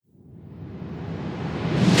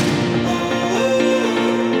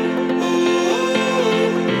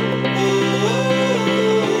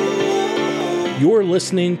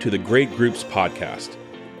listening to the Great Groups Podcast.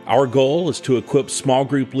 Our goal is to equip small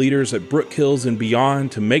group leaders at Brook Hills and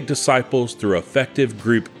beyond to make disciples through effective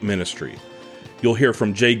group ministry. You'll hear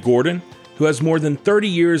from Jay Gordon, who has more than 30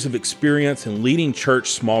 years of experience in leading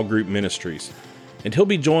church small group ministries. And he'll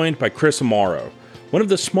be joined by Chris Amaro, one of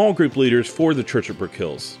the small group leaders for the Church at Brook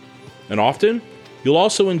Hills. And often, you'll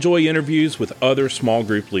also enjoy interviews with other small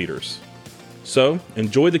group leaders. So,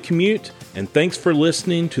 enjoy the commute, and thanks for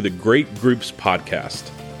listening to the Great Groups Podcast.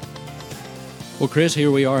 Well, Chris,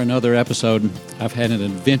 here we are, another episode. I've had an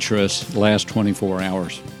adventurous last 24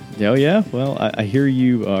 hours. Oh, yeah? Well, I hear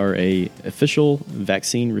you are a official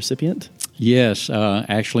vaccine recipient. Yes,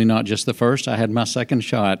 actually not just the first. I had my second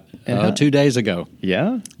shot 2 days ago.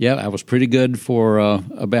 Yeah? Yeah, I was pretty good for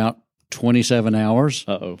about 27 hours.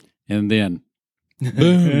 Uh-oh. And then,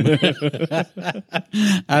 boom.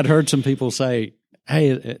 I'd heard some people say,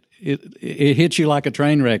 hey, it hits you like a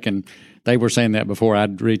train wreck, and they were saying that before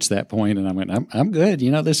I'd reached that point, and I went, I'm good.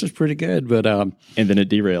 You know, this is pretty good. But and then it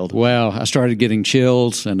derailed. Well, I started getting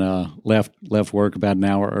chills and left work about an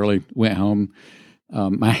hour early, went home.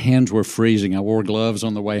 My hands were freezing. I wore gloves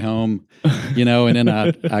on the way home, you know, and then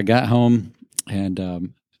I got home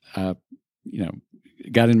and, I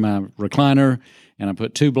got in my recliner and I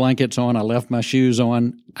put 2 blankets on. I left my shoes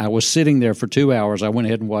on. I was sitting there for 2 hours. I went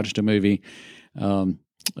ahead and watched a movie,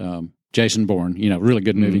 Jason Bourne, really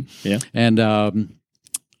good movie. Yeah. And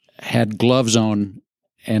had gloves on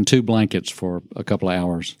and 2 blankets for a couple of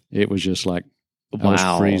hours. It was just like, wow. I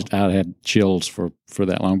was freezed. I had chills for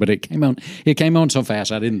that long, but it came on so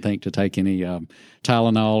fast. I didn't think to take any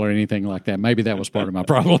Tylenol or anything like that. Maybe that was part of my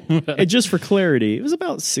problem. And just for clarity, it was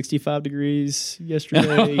about 65 degrees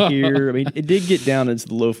yesterday here. I mean, it did get down into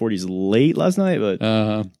the low 40s late last night,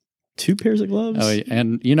 but 2 pairs of gloves. Oh,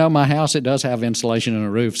 and my house, it does have insulation and a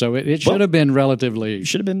roof, so it should have been relatively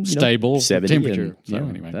stable 70 temperature. And, so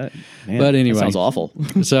anyway, that sounds awful.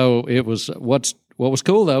 So it was what was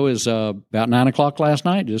cool though is about 9 o'clock last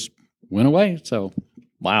night just went away. So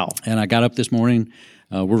wow. And I got up this morning.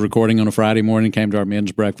 We're recording on a Friday morning. Came to our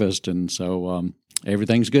men's breakfast, and so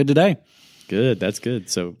everything's good today. Good. That's good.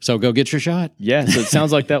 So go get your shot. Yeah. So it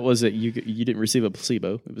sounds like that was you didn't receive a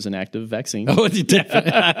placebo. It was an active vaccine. Oh,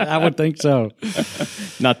 definitely. I would think so.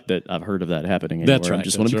 Not that I've heard of that happening anywhere. That's right.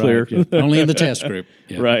 Just want to be clear. Yeah. Only in the test group.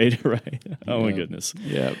 Yeah. Right. Oh my goodness.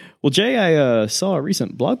 Yeah. Well, Jay, I saw a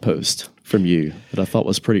recent blog post from you that I thought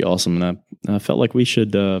was pretty awesome, and I felt like we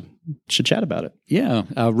should chat about it. Yeah.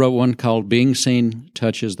 I wrote one called "Being Seen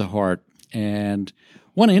Touches the Heart," and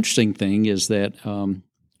one interesting thing is that.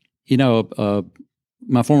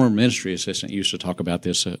 My former ministry assistant used to talk about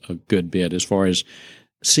this a good bit as far as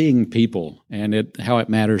seeing people and how it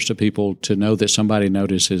matters to people to know that somebody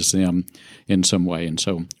notices them in some way. And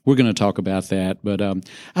so we're going to talk about that. But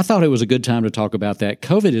I thought it was a good time to talk about that.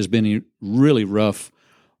 COVID has been really rough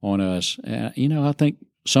on us. I think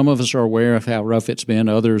some of us are aware of how rough it's been.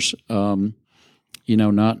 Others, not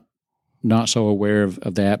so aware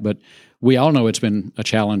of that. But we all know it's been a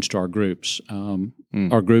challenge to our groups.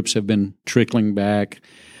 Our groups have been trickling back.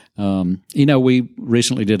 We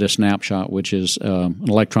recently did a snapshot, which is an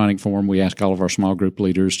electronic form we ask all of our small group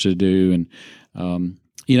leaders to do. And,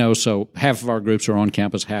 so half of our groups are on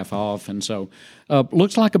campus, half off. And so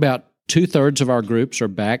looks like about 2/3 of our groups are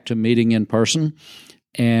back to meeting in person.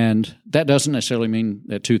 And that doesn't necessarily mean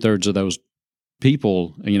that 2/3 of those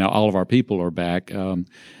people, all of our people are back.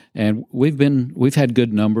 And we've had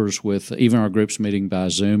good numbers with even our groups meeting by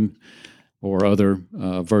Zoom or other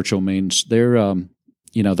virtual means. They're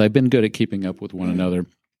they've been good at keeping up with one another,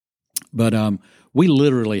 but we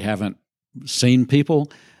literally haven't seen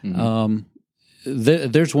people. Mm-hmm.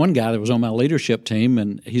 There's one guy that was on my leadership team,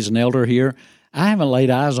 and he's an elder here. I haven't laid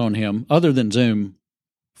eyes on him other than Zoom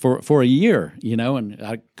for a year, and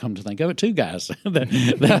I come to think of it, 2 guys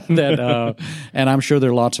that and I'm sure there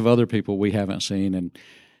are lots of other people we haven't seen. And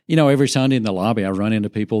every Sunday in the lobby, I run into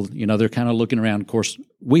people, they're kind of looking around. Of course,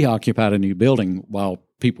 we occupied a new building while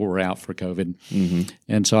people were out for COVID. Mm-hmm.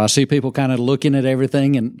 And so I see people kind of looking at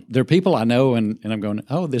everything, and they're people I know, and I'm going,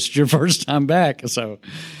 oh, this is your first time back. So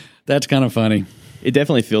that's kind of funny. It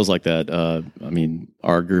definitely feels like that.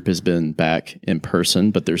 Our group has been back in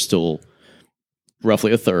person, but there's still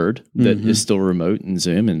roughly 1/3 that is still remote and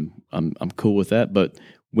Zoom, and I'm cool with that. But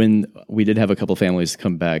when we did have a couple of families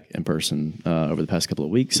come back in person over the past couple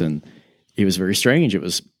of weeks, and it was very strange. It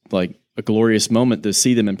was like a glorious moment to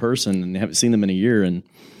see them in person, and haven't seen them in a year, and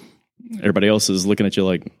everybody else is looking at you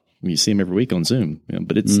like you see them every week on Zoom.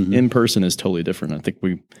 But it's in person is totally different. I think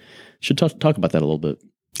we should talk about that a little bit.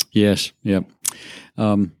 Yes, yep.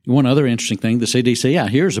 One other interesting thing, the CDC I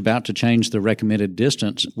hear is about to change the recommended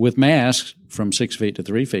distance with masks from 6 feet to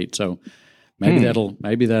 3 feet. So maybe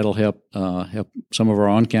that'll help some of our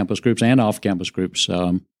on-campus groups and off-campus groups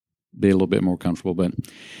be a little bit more comfortable. But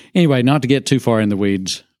anyway, not to get too far in the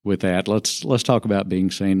weeds with that, let's talk about being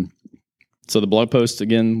seen. So the blog post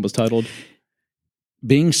again was titled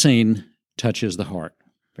 "Being Seen Touches the Heart."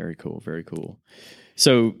 Very cool, very cool.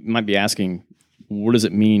 So you might be asking, what does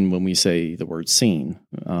it mean when we say the word seen?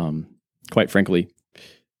 Quite frankly,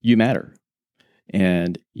 you matter.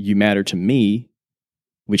 And you matter to me,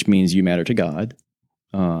 which means you matter to God.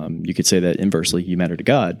 You could say that inversely, you matter to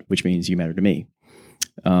God, which means you matter to me.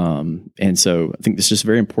 And so I think it's just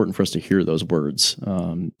very important for us to hear those words,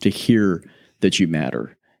 to hear that you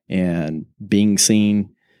matter. And being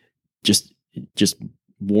seen just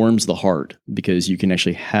warms the heart, because you can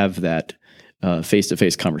actually have that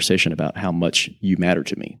face-to-face conversation about how much you matter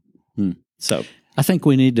to me. So I think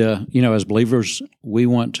we need to, as believers, we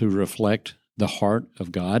want to reflect the heart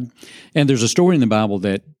of God. And there's a story in the Bible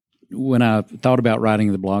that when I thought about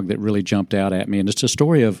writing the blog that really jumped out at me, and it's a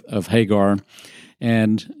story of Hagar.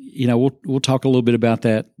 And, we'll talk a little bit about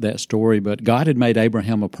that story, but God had made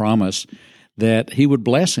Abraham a promise that he would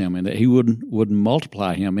bless him and that he would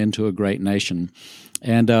multiply him into a great nation.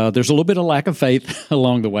 And there's a little bit of lack of faith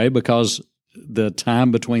along the way, because the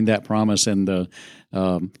time between that promise and the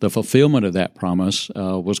fulfillment of that promise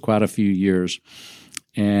was quite a few years.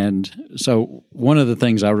 And so one of the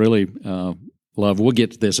things I really love, we'll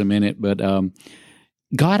get to this in a minute, but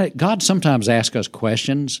God sometimes asks us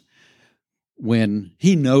questions when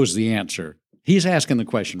he knows the answer. He's asking the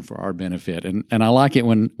question for our benefit. And I like it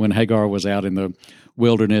when Hagar was out in the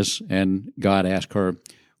wilderness and God asked her,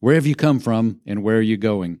 "Where have you come from and where are you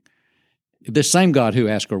going?" The same God who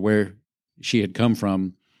asked her where she had come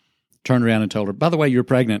from turned around and told her, "By the way, you're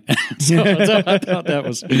pregnant." so I thought that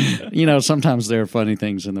was, sometimes there are funny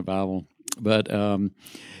things in the Bible. But,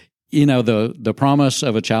 the promise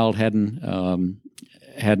of a child hadn't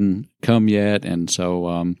come yet. And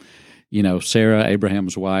so, Sarah,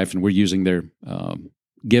 Abraham's wife, and we're using their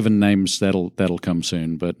given names that'll come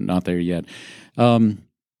soon, but not there yet.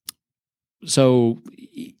 So,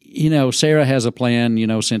 Sarah has a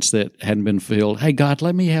plan, since that hadn't been fulfilled. "Hey, God,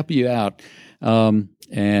 let me help you out."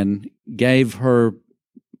 And gave her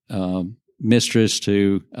mistress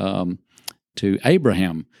to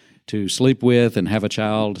Abraham to sleep with and have a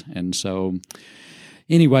child. And so,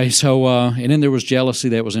 anyway, and then there was jealousy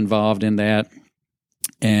that was involved in that.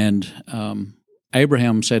 And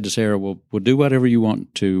Abraham said to Sarah, "We'll do whatever you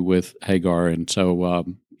want to with Hagar." And so,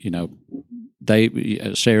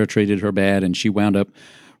 Sarah treated her bad, and she wound up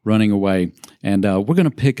running away. And we're going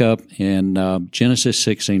to pick up in Genesis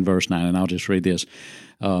 16, verse 9, and I'll just read this.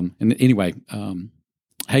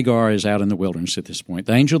 Hagar is out in the wilderness at this point.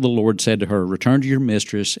 The angel of the Lord said to her, "Return to your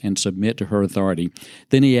mistress and submit to her authority."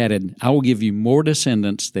 Then he added, "I will give you more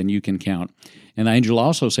descendants than you can count." And the angel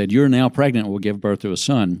also said, "You are now pregnant and will give birth to a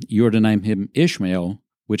son. You are to name him Ishmael,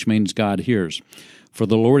 which means God hears. For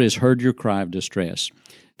the Lord has heard your cry of distress.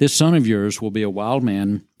 This son of yours will be a wild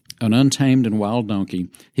man, an untamed and wild donkey.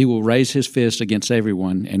 He will raise his fist against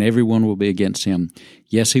everyone, and everyone will be against him.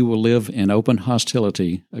 Yes, he will live in open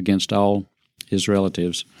hostility against all his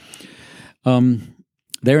relatives."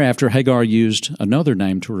 Thereafter, Hagar used another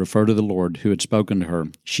name to refer to the Lord who had spoken to her.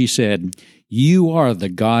 She said, "You are the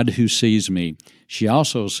God who sees me." She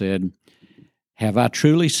also said, "Have I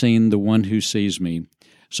truly seen the one who sees me?"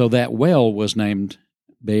 So that well was named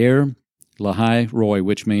Beer Lahai Roi,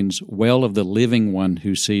 which means well of the living one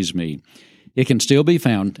who sees me. It can still be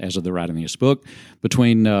found, as of the writing of this book,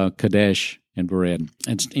 between Kadesh and Bered.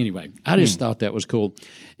 And anyway, I just thought that was cool.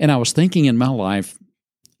 And I was thinking in my life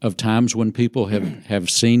of times when people have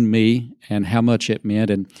seen me and how much it meant.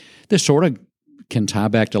 And this sort of can tie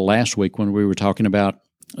back to last week when we were talking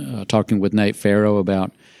with Nate Farrow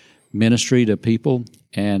about ministry to people.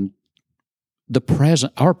 And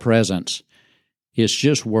our presence is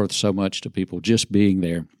just worth so much to people, just being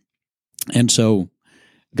there. And so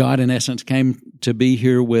God, in essence, came to be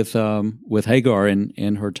here with Hagar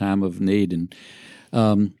in her time of need. And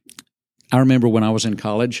I remember when I was in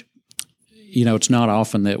college, it's not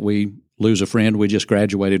often that we lose a friend we just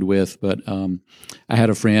graduated with, but I had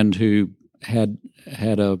a friend who had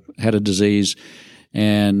a disease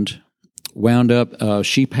and wound up.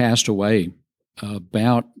 She passed away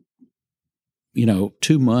about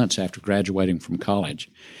 2 months after graduating from college,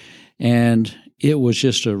 and it was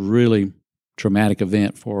just a really traumatic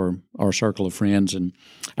event for our circle of friends. And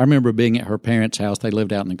I remember being at her parents' house. They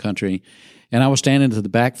lived out in the country, and I was standing to the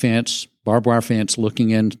back fence, barbed wire fence,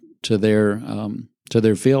 looking into their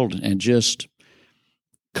field, and just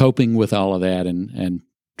coping with all of that and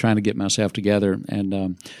trying to get myself together.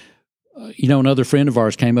 And, another friend of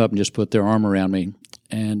ours came up and just put their arm around me.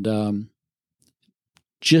 And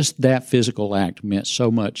just that physical act meant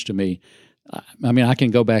so much to me. I mean, I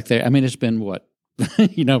can go back there. I mean, it's been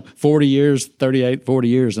 40 years, 40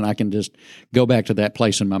 years, and I can just go back to that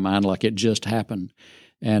place in my mind like it just happened.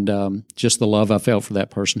 And just the love I felt for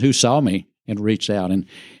that person who saw me and reached out. And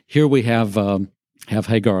here we have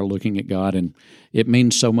Hagar looking at God, and it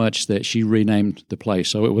means so much that she renamed the place.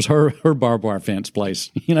 So it was her barbed wire fence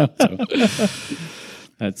place, So.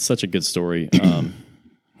 That's such a good story.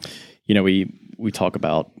 We talk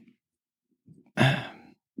about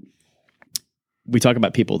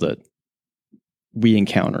people that we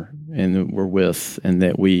encounter and that we're with and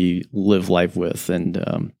that we live life with.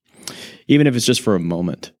 And even if it's just for a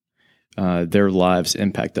moment, their lives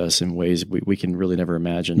impact us in ways we can really never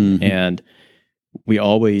imagine. Mm-hmm. And we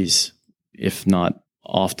always, if not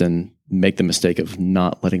often, make the mistake of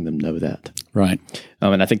not letting them know that. Right.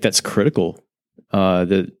 And I think that's critical.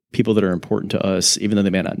 The people that are important to us, even though they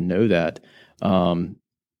may not know that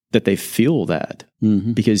they feel that,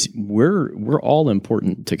 mm-hmm. because we're all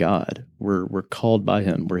important to God. We're called by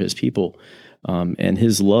Him. We're His people, and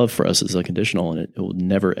His love for us is unconditional, and it will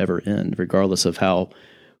never ever end, regardless of how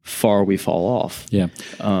far we fall off. Yeah.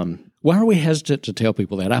 Why are we hesitant to tell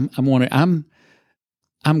people that? I'm wondering.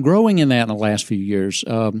 I'm growing in that in the last few years.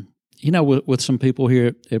 With some people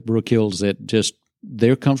here at Brook Hills that just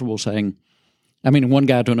they're comfortable saying, I mean, one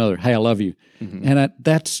guy to another, "Hey, I love you," mm-hmm. and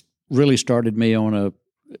that's really started me on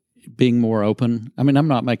being more open. I mean, I'm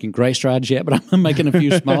not making great strides yet, but I'm making a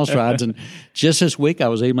few small strides. And just this week, I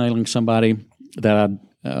was emailing somebody that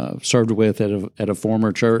I served with at a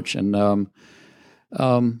former church, and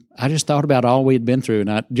I just thought about all we had been through.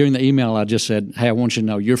 And during the email, I just said, "Hey, I want you to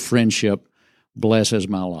know your friendship blesses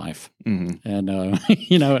my life." Mm-hmm. And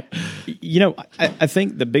I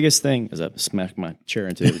think the biggest thing, as I smacked my chair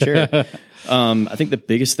into the chair, I think the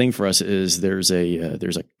biggest thing for us is there's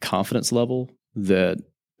a confidence level that,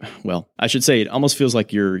 well, I should say it almost feels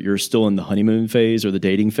like you're still in the honeymoon phase or the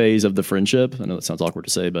dating phase of the friendship. I know that sounds awkward to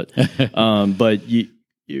say, but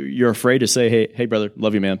you're afraid to say, hey brother,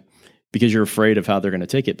 love you, man, because you're afraid of how they're going to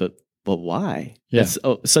take it. But why? Yeah. It's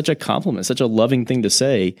such a compliment, such a loving thing to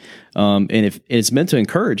say. And if it's meant to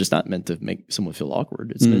encourage, it's not meant to make someone feel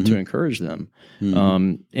awkward. It's mm-hmm. meant to encourage them.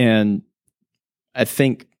 Mm-hmm. And I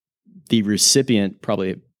think the recipient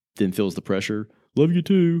probably then feels the pressure. Love you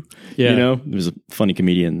too. Yeah. There's a funny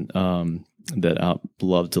comedian that I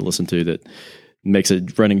love to listen to that makes a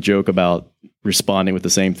running joke about responding with the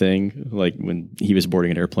same thing. Like when he was boarding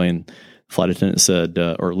an airplane, flight attendant said,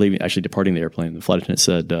 departing the airplane, the flight attendant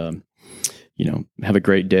said, have a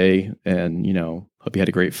great day, and, hope you had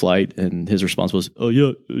a great flight. And his response was, "Oh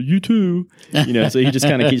yeah, you too." So he just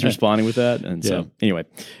kind of keeps responding with that. And so anyway,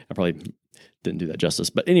 I probably didn't do that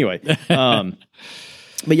justice, but anyway, but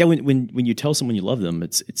yeah, when you tell someone you love them,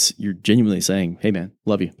 it's you're genuinely saying, "Hey man,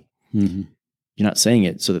 love you." Mm-hmm. You're not saying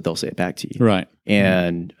it so that they'll say it back to you. Right.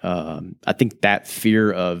 And I think that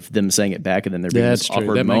fear of them saying it back and then there being this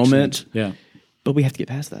awkward moment. Yeah. But we have to get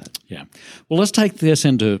past that. Yeah. Well, let's take this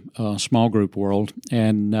into a small group world.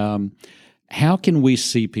 And how can we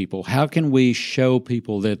see people? How can we show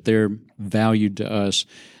people that they're valued to us,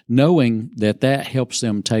 knowing that helps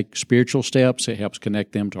them take spiritual steps? It helps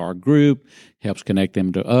connect them to our group, helps connect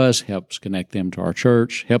them to us, helps connect them to our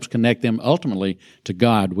church, helps connect them ultimately to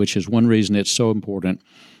God, which is one reason it's so important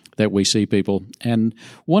that we see people. And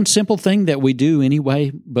one simple thing that we do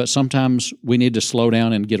anyway, but sometimes we need to slow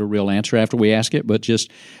down and get a real answer after we ask it, but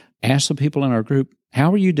just ask the people in our group,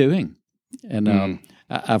 "How are you doing?" And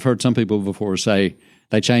I've heard some people before say,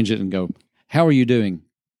 they change it and go, "How are you doing?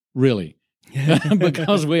 Really?"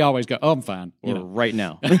 Because we always go, "Oh, I'm fine." Or right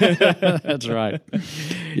now. That's right.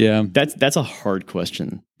 Yeah. That's a hard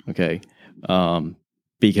question. Okay.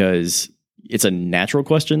 Because it's a natural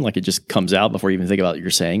question. Like it just comes out before you even think about it, you're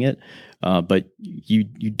saying it. But you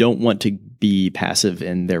don't want to be passive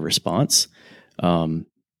in their response. And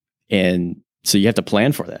so you have to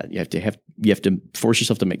plan for that. You have to force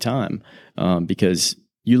yourself to make time, because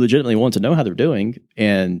you legitimately want to know how they're doing,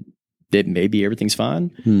 and that maybe everything's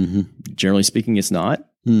fine. Mm-hmm. Generally speaking, it's not.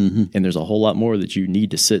 Mm-hmm. And there's a whole lot more that you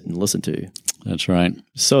need to sit and listen to. That's right.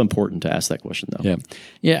 So important to ask that question, though. Yeah.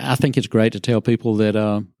 Yeah, I think it's great to tell people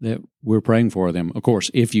that we're praying for them. Of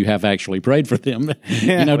course, if you have actually prayed for them,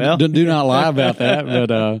 do not lie about that,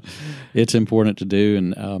 but it's important to do.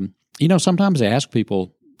 And, sometimes I ask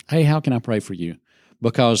people, "Hey, how can I pray for you?"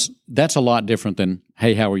 Because that's a lot different than,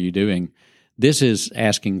 "Hey, how are you doing?" This is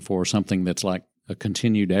asking for something that's like a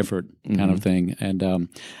continued effort kind of thing. And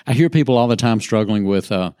I hear people all the time struggling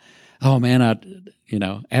with, oh man, I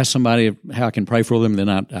ask somebody how I can pray for them, then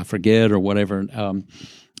I forget or whatever.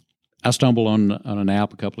 I stumbled on an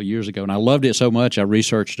app a couple of years ago, and I loved it so much I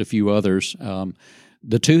researched a few others.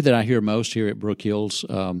 The two that I hear most here at Brook Hills,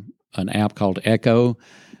 an app called Echo,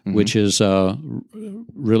 which is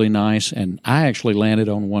really nice, and I actually landed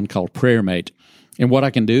on one called PrayerMate. And what I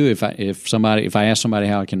can do if I ask somebody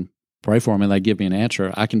how I can pray for them and they give me an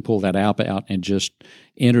answer, I can pull that app out and just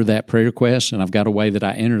enter that prayer request, and I've got a way that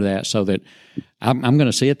I enter that so that I'm going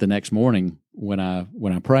to see it the next morning when I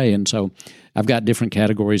pray. And so I've got different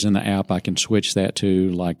categories in the app. I can switch that to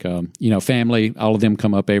like family. All of them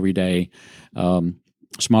come up every day.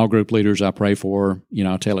 Small group leaders I pray for,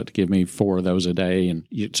 I tell it to give me 4 of those a day, and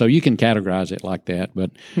so you can categorize it like that.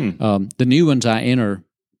 But the new ones I enter,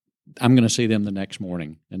 I'm going to see them the next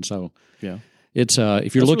morning, and so it's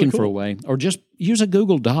if you're looking for a way, or just use a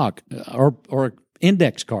Google Doc or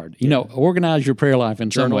index card. Organize your prayer life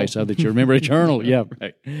in some way so that you remember a journal. Yeah,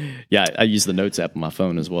 right. Yeah, I use the Notes app on my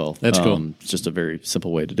phone as well. That's cool. It's just a very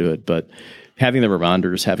simple way to do it, but having the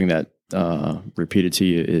reminders, having that repeated to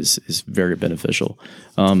you is very beneficial.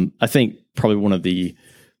 I think probably one of the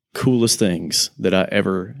coolest things that I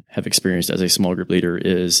ever have experienced as a small group leader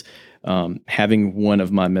is having one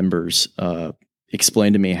of my members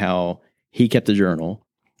explain to me how he kept a journal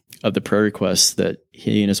of the prayer requests that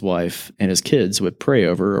he and his wife and his kids would pray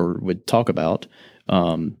over or would talk about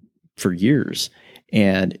for years.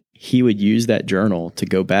 And he would use that journal to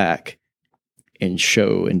go back and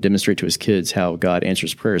show and demonstrate to his kids how God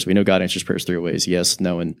answers prayers. We know God answers prayers 3 ways: yes,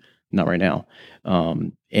 no, and not right now.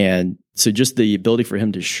 And so just the ability for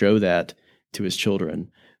him to show that to his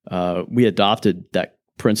children, we adopted that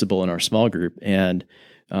principle in our small group. And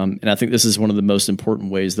I think this is one of the most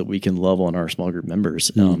important ways that we can love on our small group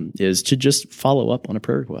members, is to just follow up on a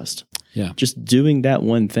prayer request. Yeah. Just doing that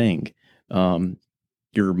one thing. You're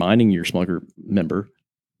reminding your small group member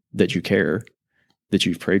that you care, that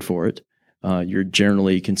you've prayed for it. You're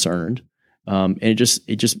generally concerned. And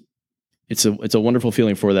it's a wonderful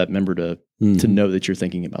feeling for that member to know that you're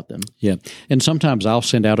thinking about them. Yeah. And sometimes I'll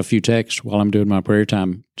send out a few texts while I'm doing my prayer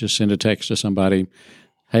time. Just send a text to somebody,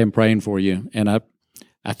 hey, I'm praying for you. And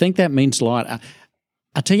I think that means a lot.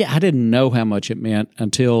 I tell you, I didn't know how much it meant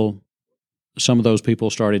until some of those people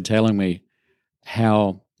started telling me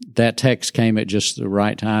how that text came at just the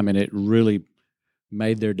right time, and it really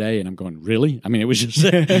made their day. And I'm going, really? I mean, it was just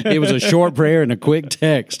it was a short prayer and a quick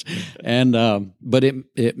text, and but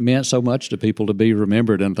it meant so much to people to be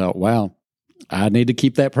remembered. And thought, wow, I need to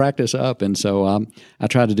keep that practice up. And so I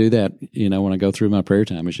try to do that. When I go through my prayer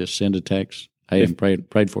time, is just send a text. Hey, I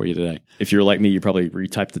prayed for you today. If you're like me, you probably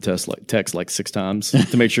retyped the text like 6 times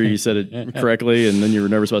to make sure you said it correctly, and then you were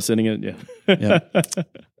nervous about sending it. Yeah.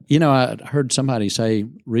 I heard somebody say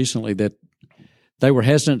recently that they were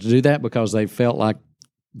hesitant to do that because they felt like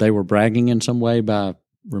they were bragging in some way by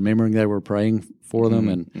remembering they were praying for them.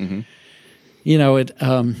 And,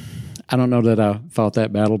 I don't know that I fought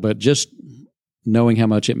that battle, but just knowing how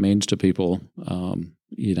much it means to people,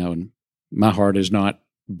 and my heart is not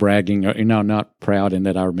bragging, or not proud in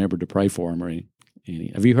that I remembered to pray for them or any.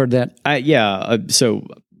 Have you heard that? So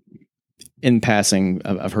in passing,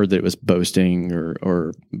 I've heard that it was boasting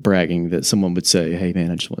or bragging that someone would say, "Hey,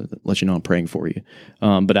 man, I just want to let you know I'm praying for you."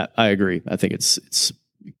 But I agree. I think it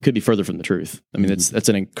could be further from the truth. I mean, that's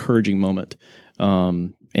an encouraging moment,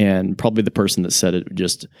 and probably the person that said it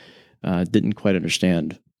just didn't quite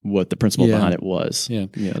understand what the principle behind it was. Yeah,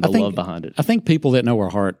 the love behind it. I think people that know our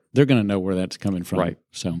heart, they're going to know where that's coming from. Right.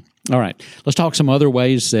 So, all right, let's talk some other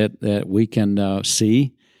ways that we can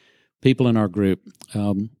see people in our group.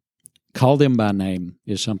 Call them by name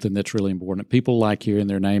is something that's really important. People like hearing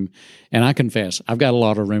their name, and I confess, I've got a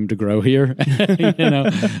lot of room to grow here.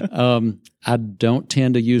 I don't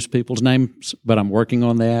tend to use people's names, but I'm working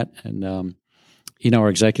on that. And our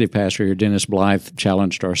executive pastor here, Dennis Blythe,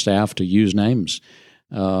 challenged our staff to use names.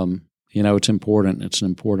 It's important. It's an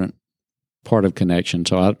important part of connection.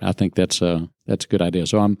 So I think that's a good idea.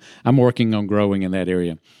 So I'm working on growing in that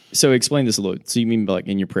area. So explain this a little. So you mean like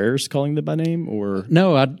in your prayers calling them by name, or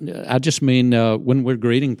no? I just mean when we're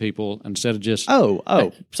greeting people, instead of just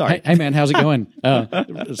sorry, hey man, how's it going?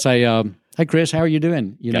 Say hey Chris, how are you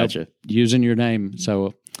doing? Gotcha. Using your name.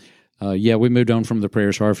 So we moved on from the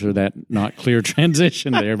prayer. Sorry for that not clear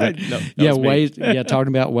transition there, but ways. Talking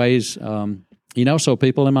about ways. So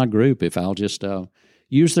people in my group, if I'll just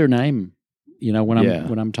use their name,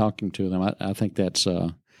 when I'm talking to them, I think that's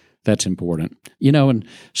important. And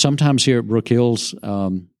sometimes here at Brook Hills,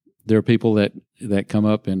 there are people that come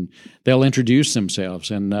up and they'll introduce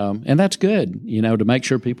themselves, and that's good, to make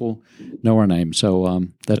sure people know our name. So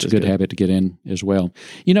that's a good habit to get in as well.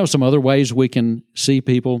 Some other ways we can see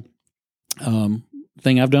people.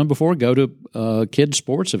 Thing I've done before: go to kids'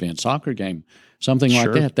 sports events, soccer game, something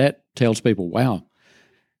like that. That tells people, wow,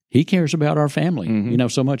 he cares about our family. Mm-hmm.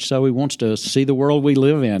 So much so he wants to see the world we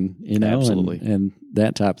live in. Absolutely, and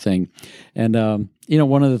that type of thing. And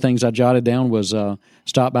one of the things I jotted down was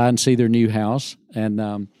stop by and see their new house.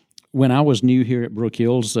 And when I was new here at Brook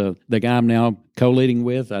Hills, the guy I'm now co-leading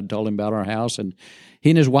with, I told him about our house, and he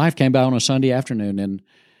and his wife came by on a Sunday afternoon, and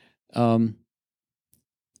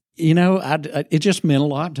it just meant a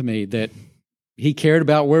lot to me that he cared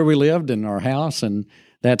about where we lived and our house and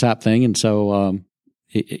that type of thing. And so,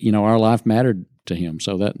 our life mattered to him.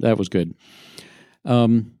 So that was good.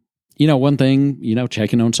 One thing,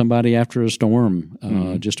 checking on somebody after a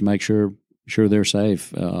storm, just to make sure they're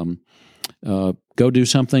safe. Go do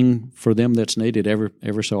something for them that's needed.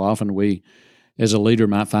 Ever so often we, as a leader,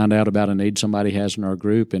 might find out about a need somebody has in our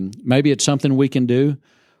group, and maybe it's something we can do,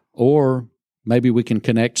 or maybe we can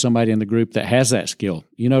connect somebody in the group that has that skill,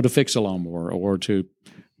 to fix a lawnmower or to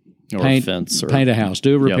paint a house,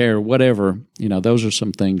 do a repair, whatever. Those are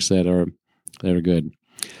some things that are good.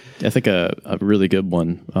 I think a really good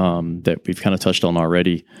one that we've kind of touched on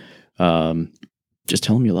already. Just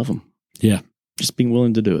tell them you love them. Yeah, just being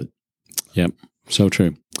willing to do it. Yep, so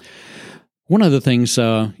true. One of the things,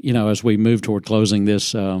 as we move toward closing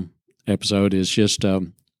this episode, is just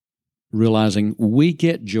realizing we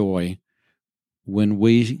get joy when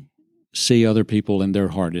we see other people and their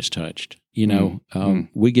heart is touched.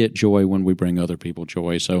 We get joy when we bring other people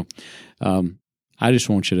joy. So I just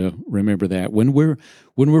want you to remember that when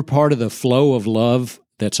we're part of the flow of love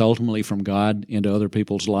that's ultimately from God into other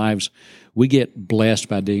people's lives, we get blessed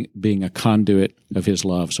by being a conduit of His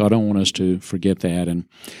love. So I don't want us to forget that.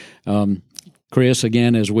 And Chris,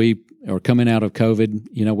 again, as we are coming out of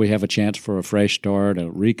COVID, we have a chance for a fresh start, a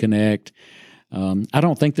reconnect. I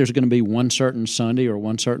don't think there's going to be one certain Sunday or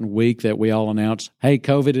one certain week that we all announce, hey,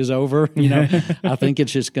 COVID is over. I think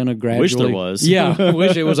it's just going to gradually. Wish there was. Yeah, I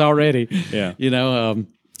wish it was already. Yeah.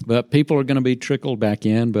 But people are going to be trickled back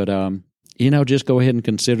in. But, just go ahead and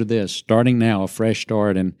consider this, starting now, a fresh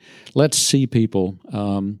start. And let's see people,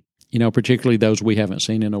 particularly those we haven't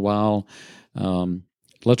seen in a while.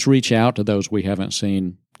 Let's reach out to those we haven't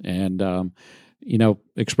seen and,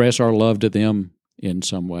 express our love to them in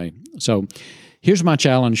some way. So here's my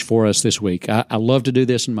challenge for us this week. I love to do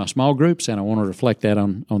this in my small groups, and I want to reflect that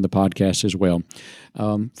on the podcast as well.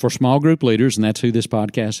 For small group leaders, and that's who this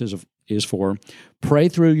podcast is for, pray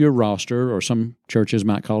through your roster, or some churches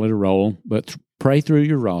might call it a roll, but pray through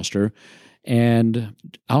your roster, and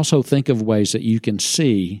also think of ways that you can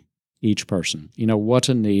see each person. What's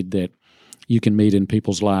a need that you can meet in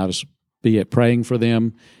people's lives, be it praying for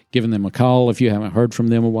them, giving them a call if you haven't heard from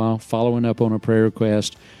them a while, following up on a prayer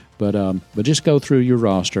request, but just go through your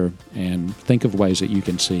roster and think of ways that you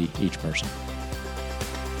can see each person.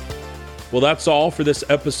 Well, that's all for this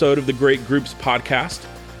episode of the Great Groups podcast.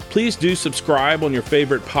 Please do subscribe on your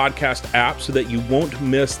favorite podcast app so that you won't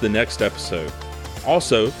miss the next episode.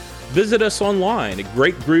 Also, visit us online at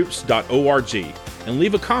greatgroups.org and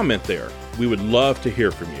leave a comment there. We would love to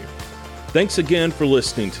hear from you. Thanks again for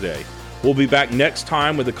listening today. We'll be back next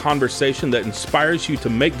time with a conversation that inspires you to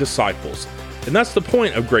make disciples. And that's the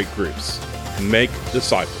point of Great Groups: make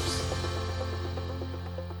disciples.